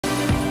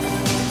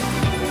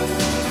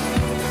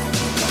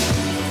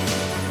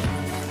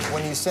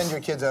send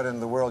your kids out into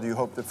the world, you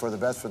hope that for the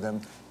best for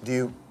them.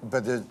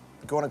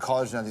 Going to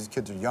college now, these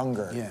kids are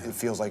younger, it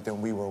feels like,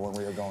 than we were when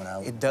we were going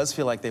out. It does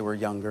feel like they were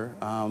younger.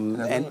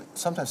 And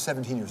sometimes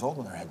 17 years old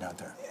when they're heading out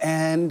there.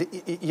 And,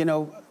 you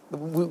know,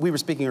 we were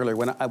speaking earlier,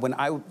 when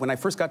I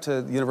first got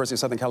to the University of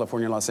Southern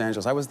California in Los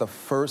Angeles, I was the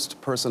first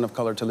person of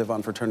color to live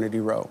on Fraternity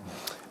Row.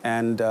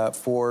 And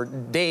for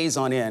days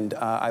on end,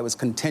 I was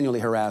continually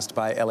harassed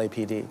by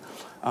LAPD.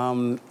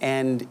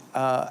 And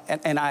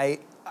I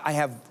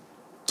have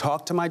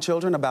talked to my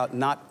children about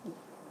not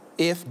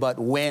if, but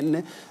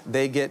when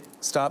they get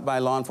stopped by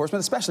law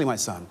enforcement, especially my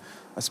son.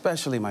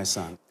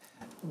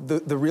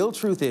 The real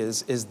truth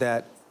is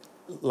that,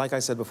 like I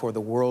said before,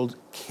 the world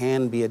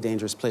can be a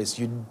dangerous place.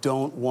 You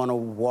don't want to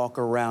walk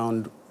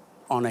around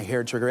on a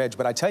hair-trigger edge.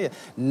 But I tell you,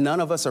 none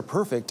of us are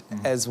perfect,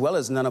 as well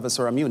as none of us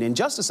are immune.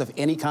 Injustice of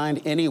any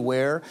kind,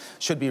 anywhere,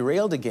 should be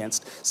railed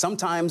against.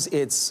 Sometimes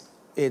it's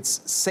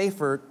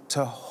safer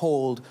to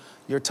hold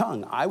your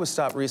tongue. I was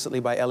stopped recently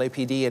by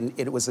LAPD, and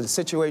it was a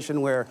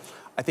situation where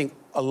I think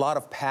a lot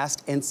of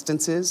past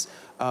instances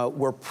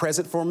were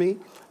present for me,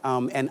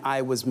 and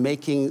I was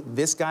making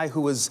this guy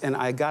who was, and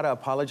I gotta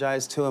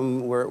apologize to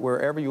him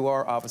wherever you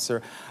are,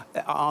 officer.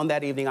 On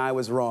that evening, I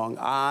was wrong.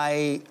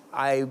 I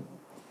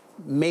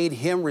made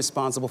him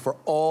responsible for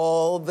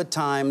all the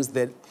times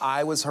that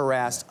I was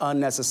harassed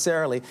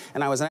unnecessarily,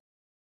 and I was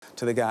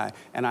to the guy,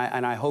 and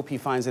I hope he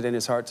finds it in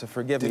his heart to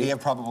forgive me. Did he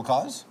have probable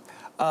cause?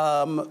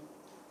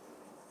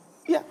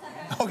 Yeah.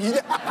 Oh,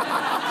 yeah.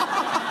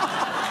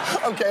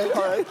 Okay,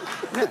 all right.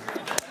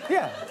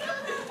 Yeah.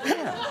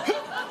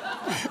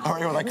 All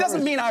right, well, that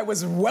doesn't mean I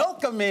was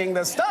welcoming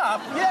the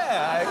stop.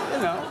 Yeah,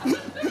 you know.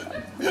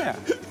 Yeah,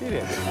 he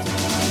did.